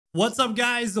What's up,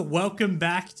 guys? Welcome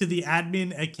back to the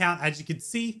admin account. As you can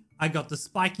see, I got the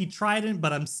spiky trident,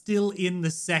 but I'm still in the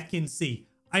second sea.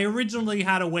 I originally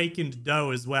had awakened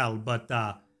doe as well, but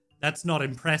that's not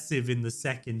impressive in the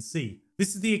second sea.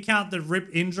 This is the account that Rip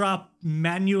Indra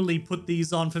manually put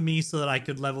these on for me so that I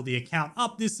could level the account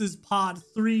up. This is part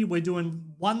 3. We're doing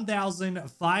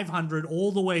 1,500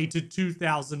 all the way to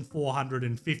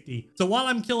 2,450. So while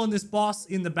I'm killing this boss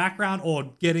in the background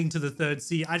or getting to the third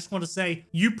sea, I just want to say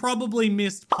you probably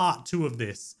missed part 2 of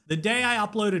this. The day I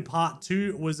uploaded part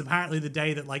 2 was apparently the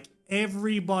day that like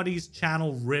everybody's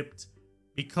channel ripped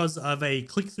because of a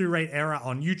click-through rate error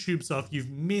on YouTube. So if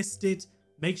you've missed it,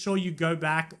 make sure you go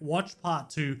back, watch part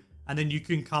 2, and then you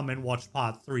can come and watch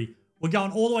part 3. We're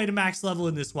going all the way to max level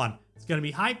in this one. It's going to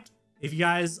be hyped. If you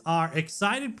guys are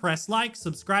excited, press like,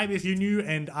 subscribe if you're new,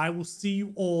 and I will see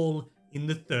you all in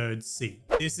the third sea.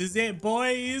 This is it,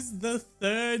 boys. The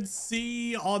third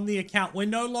sea on the account. We're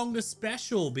no longer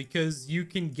special because you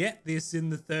can get this in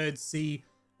the third sea,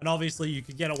 and obviously you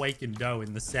could get awakened doe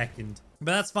in the second.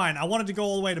 But that's fine. I wanted to go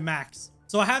all the way to max.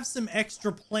 So I have some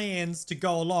extra plans to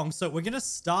go along. So we're going to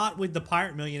start with the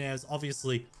pirate millionaires,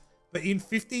 obviously. But in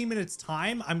 15 minutes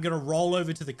time, I'm going to roll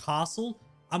over to the castle.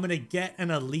 I'm going to get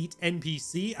an elite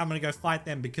NPC. I'm going to go fight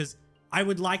them because I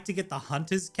would like to get the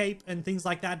hunter's cape and things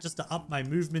like that just to up my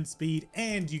movement speed.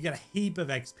 And you get a heap of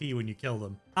XP when you kill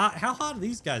them. How hard are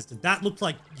these guys? That looked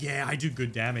like, yeah, I do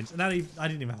good damage. And I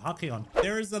didn't even have Haki on.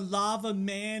 There is a lava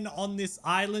man on this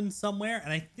island somewhere.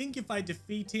 And I think if I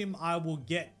defeat him, I will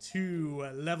get to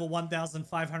level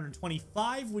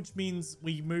 1,525, which means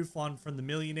we move on from the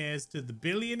millionaires to the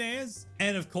billionaires.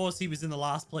 And of course, he was in the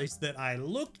last place that I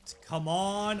looked. Come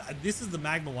on. This is the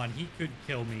magma one. He could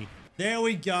kill me. There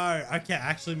we go. Okay, I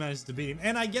actually managed to beat him.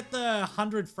 And I get the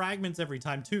 100 fragments every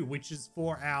time too, which is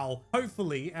for our,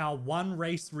 hopefully, our one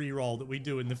race reroll that we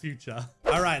do in the future.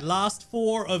 All right, last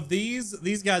 4 of these.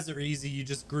 These guys are easy. You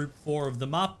just group 4 of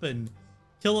them up and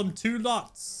kill them 2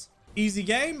 lots. Easy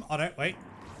game. Oh, no, wait.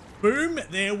 Boom.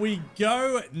 There we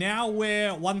go. Now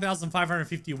we're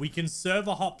 1,550. We can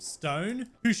server hop stone,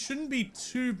 who shouldn't be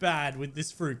too bad with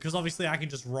this fruit, because obviously I can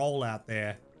just roll out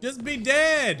there. Just be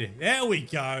dead. There we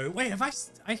go. Wait,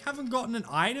 I haven't gotten an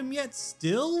item yet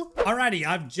still? Alrighty,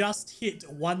 I've just hit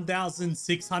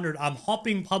 1,600. I'm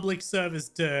hopping public service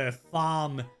to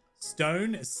farm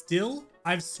stone still.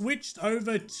 I've switched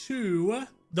over to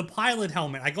the pilot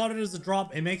helmet. I got it as a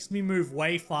drop. It makes me move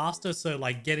way faster. So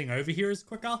like getting over here is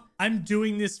quicker. I'm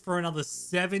doing this for another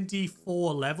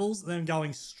 74 levels. Then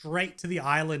going straight to the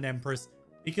island empress,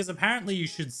 because apparently you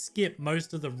should skip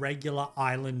most of the regular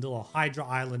island or Hydra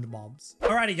Island mobs.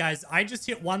 Alrighty, guys, I just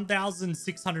hit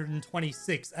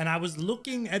 1,626 and I was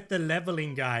looking at the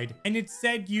leveling guide and it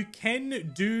said you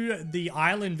can do the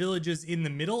island villages in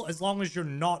the middle as long as you're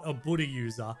not a Buddha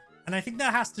user. And I think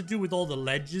that has to do with all the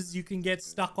ledges you can get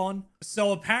stuck on.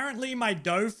 So apparently my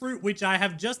doe fruit, which I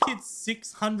have just hit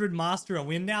 600 mastery on,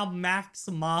 we're now max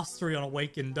mastery on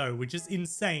awakened doe, which is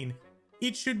insane.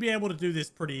 It should be able to do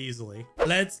this pretty easily.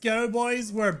 Let's go,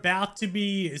 boys. We're about to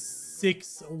be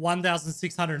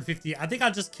 1,650. I think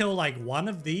I'll just kill like 1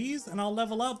 of these and I'll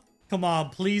level up. Come on,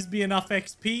 please be enough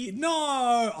XP.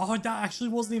 No! Oh, that actually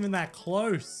wasn't even that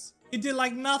close. It did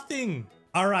like nothing.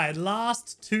 All right,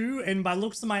 last 2. And by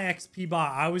looks of my XP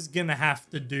bar, I was gonna have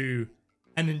to do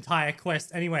an entire quest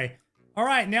anyway. All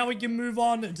right, now we can move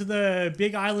on to the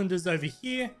big islanders over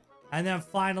here. And then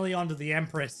finally onto the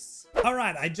Empress. All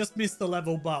right, I just missed the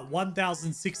level, but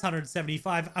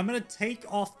 1,675. I'm going to take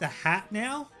off the hat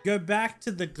now. Go back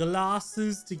to the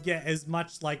glasses to get as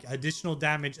much like additional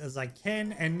damage as I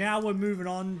can. And now we're moving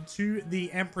on to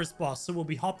the Empress boss. So we'll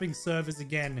be hopping servers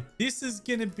again. This is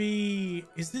going to be...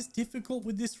 Is this difficult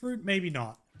with this route? Maybe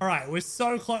not. All right, we're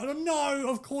so close. Oh, no,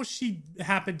 of course she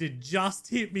happened to just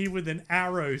hit me with an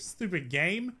arrow. Stupid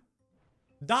game.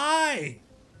 Die.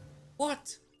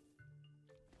 What?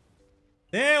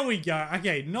 There we go.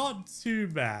 Okay, not too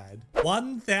bad.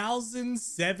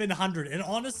 1,700. And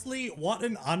honestly, what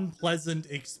an unpleasant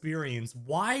experience.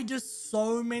 Why do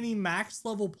so many max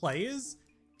level players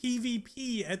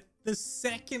PvP at the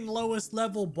second lowest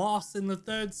level boss in the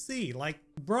third sea? Like,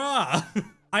 bruh.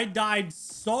 I died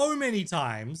so many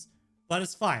times, but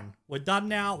it's fine. We're done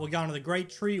now. We're going to the Great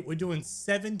Tree. We're doing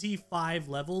 75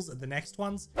 levels at the next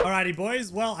ones. Alrighty,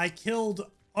 boys. Well, I killed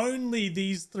only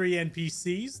these 3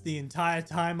 NPCs the entire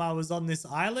time I was on this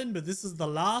island, but this is the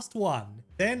last one.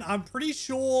 Then I'm pretty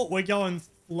sure we're going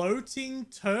floating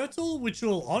turtle, which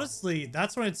will honestly,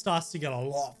 that's when it starts to get a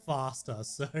lot faster.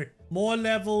 So more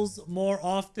levels more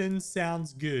often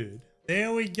sounds good.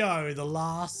 There we go. The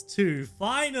last 2.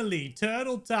 Finally,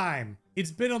 turtle time.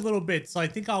 It's been a little bit, so I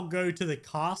think I'll go to the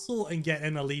castle and get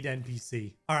an elite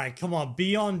NPC. All right, come on.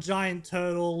 Beyond giant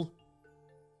turtle.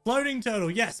 Floating turtle.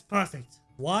 Yes, perfect.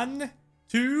 1,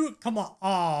 2, come on.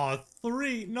 Oh,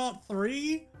 3, not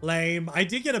 3. Lame. I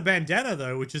did get a bandana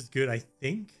though, which is good, I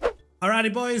think.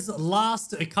 Alrighty, boys.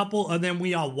 Last a couple, and then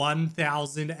we are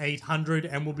 1,800,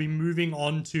 and we'll be moving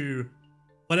on to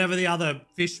whatever the other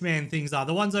fishman things are.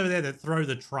 The ones over there that throw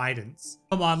the tridents.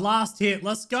 Come on, last hit.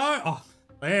 Let's go. Oh,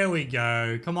 there we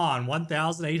go. Come on,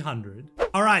 1,800.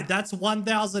 All right, that's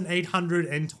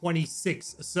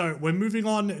 1,826. So we're moving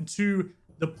on to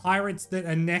the pirates that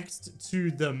are next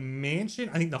to the mansion.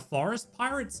 I think the forest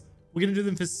pirates. We're going to do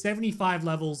them for 75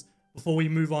 levels before we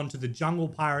move on to the jungle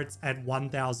pirates at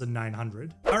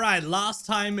 1,900. All right, last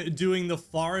time doing the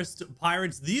forest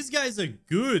pirates. These guys are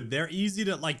good. They're easy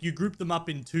to, like, you group them up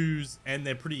in twos and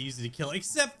they're pretty easy to kill,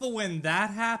 except for when that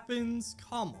happens.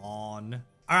 Come on.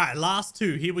 All right, last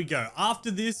two. Here we go.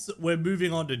 After this, we're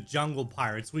moving on to jungle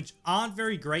pirates, which aren't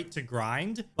very great to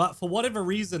grind. But for whatever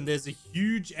reason, there's a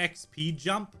huge XP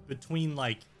jump between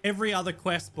like every other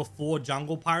quest before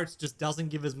jungle pirates just doesn't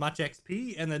give as much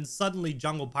XP. And then suddenly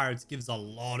jungle pirates gives a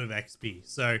lot of XP.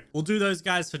 So we'll do those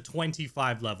guys for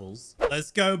 25 levels.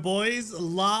 Let's go, boys.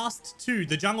 Last two.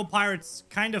 The jungle pirates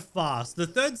kind of fast. The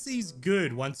third sea's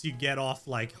good once you get off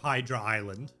like Hydra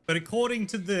Island. But according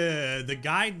to the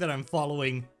guide that I'm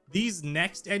following, these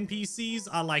next NPCs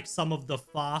are like some of the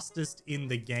fastest in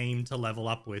the game to level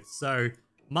up with. So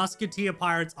Musketeer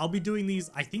Pirates, I'll be doing these,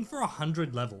 I think, for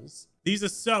 100 levels. These are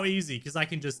so easy because I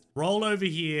can just roll over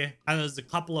here, and there's a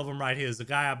couple of them right here. There's a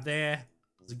guy up there.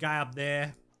 There's a guy up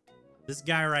there. This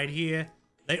guy right here.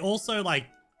 They also, like,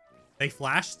 they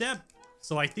flash step.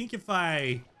 So I think if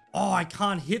I... Oh, I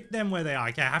can't hit them where they are.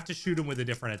 Okay, I have to shoot them with a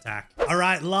different attack. All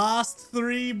right, last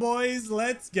three, boys.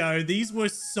 Let's go. These were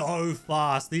so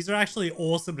fast. These are actually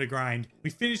awesome to grind. We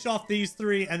finish off these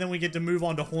three, and then we get to move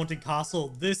on to Haunted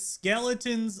Castle. The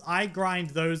skeletons, I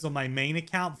grind those on my main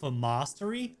account for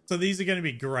mastery. So these are going to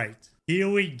be great. Here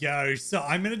we go. So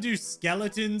I'm going to do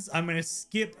skeletons. I'm going to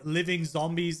skip living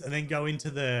zombies and then go into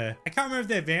the... I can't remember if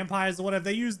they're vampires or whatever.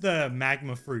 They use the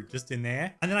magma fruit just in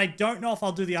there. And then I don't know if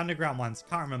I'll do the underground ones.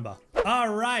 Can't remember.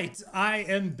 All right. I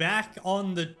am back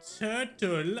on the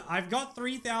turtle. I've got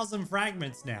 3,000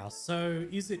 fragments now. So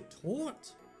is it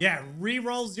taught? Yeah,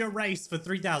 rerolls your race for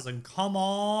 3,000. Come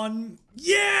on.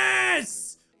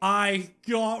 Yes! I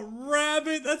got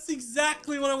rabbit. That's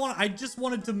exactly what I want. I just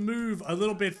wanted to move a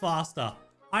little bit faster.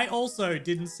 I also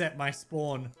didn't set my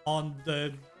spawn on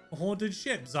the haunted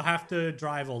ship, so I have to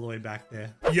drive all the way back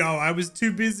there. Yo, I was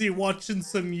too busy watching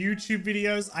some YouTube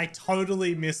videos. I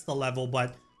totally missed the level,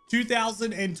 but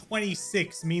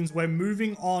 2026 means we're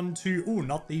moving on to... Ooh,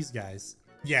 not these guys.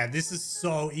 Yeah, this is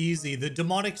so easy. The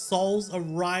demonic souls are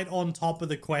right on top of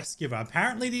the quest giver.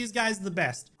 Apparently, these guys are the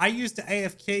best. I used to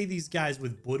AFK these guys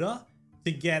with Buddha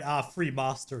to get our free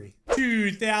mastery.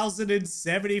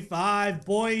 2,075,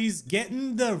 boys.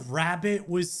 Getting the rabbit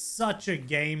was such a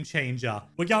game changer.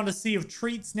 We're going to Sea of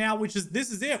Treats now, which is...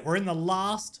 This is it. We're in the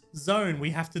last zone. We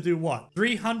have to do what?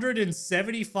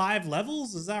 375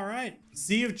 levels? Is that right?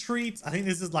 Sea of Treats. I think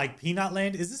this is like Peanut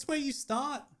Land. Is this where you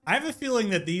start? I have a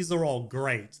feeling that these are all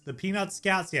great. The Peanut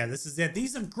Scouts, yeah, this is it.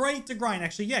 These are great to grind,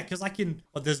 actually, yeah, because I can...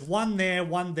 But there's one there,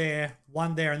 one there,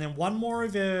 one there, and then one more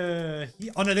over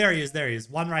here. Oh, no, there he is, there he is.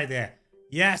 One right there.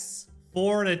 Yes,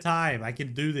 4 at a time. I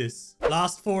can do this.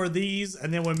 Last 4 of these,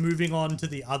 and then we're moving on to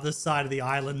the other side of the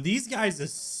island. These guys are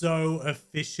so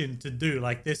efficient to do.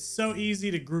 Like, they're so easy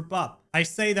to group up. I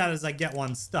say that as I get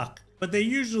one stuck, but they're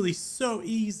usually so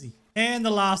easy. And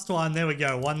the last one, there we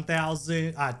go,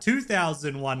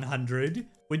 2,100.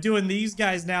 We're doing these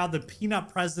guys now, the Peanut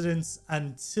Presidents,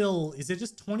 until, is it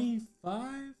just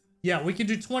 25? Yeah, we can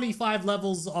do 25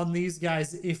 levels on these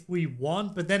guys if we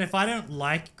want, but then if I don't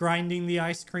like grinding the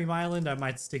Ice Cream Island, I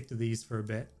might stick to these for a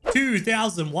bit.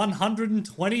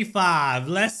 2,125,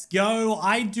 let's go.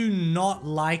 I do not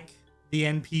like the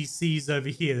NPCs over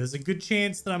here. There's a good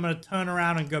chance that I'm going to turn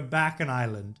around and go back an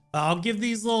island. I'll give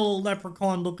these little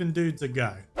leprechaun looking dudes a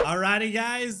go. Alrighty,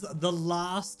 guys, the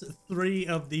last 3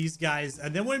 of these guys,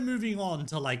 and then we're moving on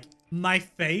to like my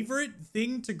favorite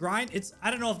thing to grind.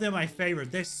 I don't know if they're my favorite.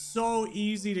 They're so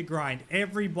easy to grind.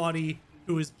 Everybody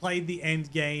who has played the end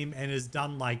game and has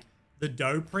done like the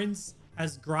Dough Prince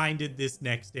has grinded this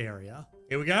next area.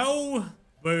 Here we go.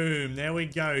 Boom, there we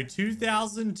go.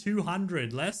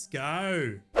 2,200. Let's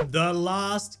go. The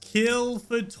last kill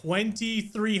for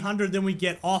 2,300. Then we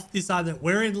get off this island.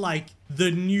 We're in like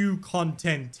the new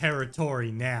content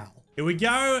territory now. Here we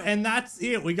go. And that's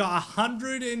it. We got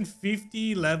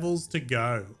 150 levels to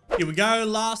go. Here we go.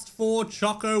 Last 4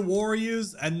 Choco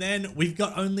Warriors. And then we've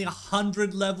got only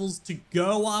 100 levels to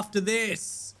go after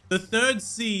this. The third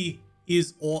sea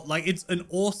is it's an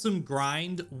awesome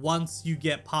grind once you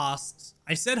get past,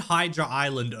 I said Hydra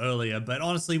Island earlier, but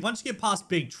honestly, once you get past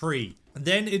Big Tree,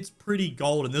 then it's pretty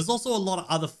golden. There's also a lot of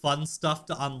other fun stuff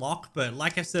to unlock, but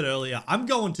like I said earlier, I'm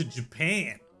going to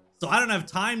Japan. So I don't have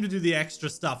time to do the extra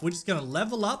stuff. We're just going to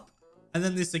level up, and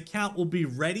then this account will be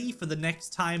ready for the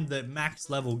next time that max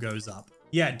level goes up.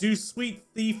 Yeah, do Sweet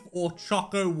Thief or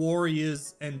Choco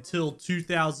Warriors until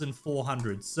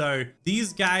 2,400. So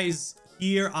these guys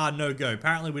here are no go.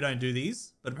 Apparently we don't do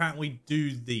these, but apparently we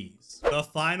do these. The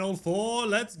final 4,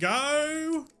 let's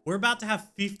go. We're about to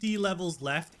have 50 levels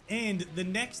left, and the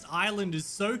next island is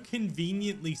so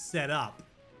conveniently set up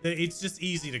that it's just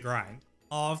easy to grind.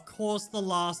 Of course, the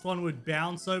last one would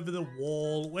bounce over the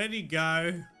wall. Where'd he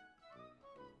go?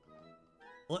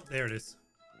 What? There it is.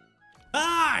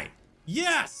 Hi!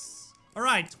 Yes! All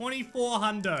right, 24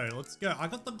 hundo. Let's go. I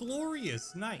got the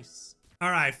glorious. Nice. All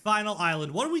right, final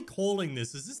island. What are we calling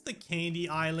this? Is this the Candy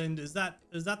Island? Is that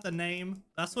the name?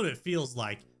 That's what it feels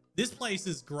like. This place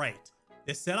is great.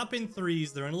 They're set up in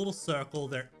 3s. They're in a little circle.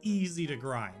 They're easy to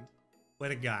grind. Where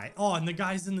the guy? Oh, and the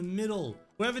guy's in the middle.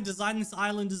 Whoever designed this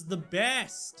island is the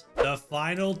best. The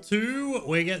final 2.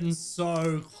 We're getting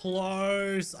so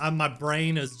close. My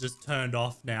brain has just turned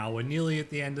off now. We're nearly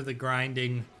at the end of the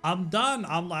grinding. I'm done.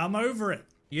 I'm over it.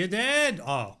 You're dead.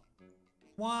 Oh.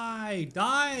 Why?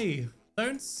 Die.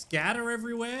 Don't scatter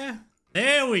everywhere.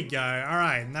 There we go. All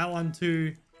right. And that one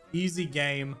too. Easy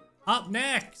game. Up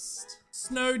next.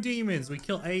 Snow Demons. We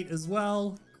kill 8 as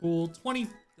well. Cool.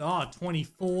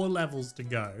 24 levels to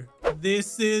go.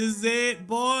 This is it,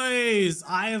 boys.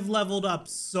 I have leveled up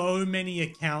so many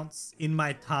accounts in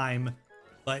my time,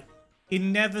 but it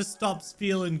never stops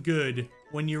feeling good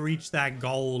when you reach that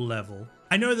goal level.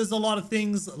 I know there's a lot of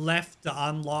things left to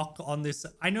unlock on this.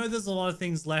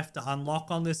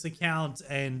 Account,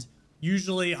 and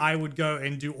usually I would go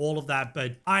and do all of that,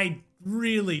 but I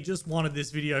really just wanted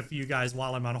this video for you guys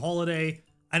while I'm on holiday.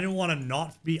 I didn't want to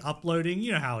not be uploading.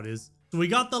 You know how it is. So we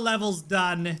got the levels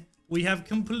done. We have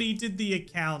completed the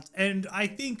account, and I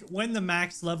think when the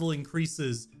max level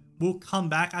increases, we'll come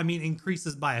back. I mean,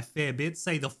 increases by a fair bit.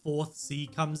 Say the 4th sea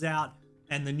comes out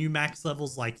and the new max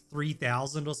level's like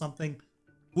 3,000 or something.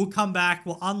 We'll come back,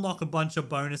 we'll unlock a bunch of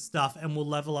bonus stuff, and we'll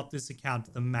level up this account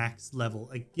to the max level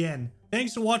again.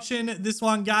 Thanks for watching this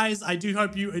one, guys. I do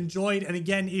hope you enjoyed. And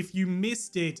again, if you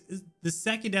missed it, the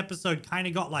second episode kind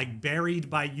of got like buried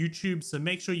by YouTube. So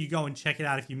make sure you go and check it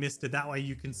out if you missed it. That way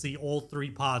you can see all 3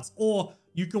 parts, or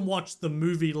you can watch the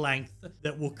movie length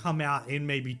that will come out in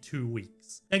maybe 2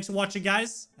 weeks. Thanks for watching,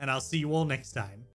 guys, and I'll see you all next time.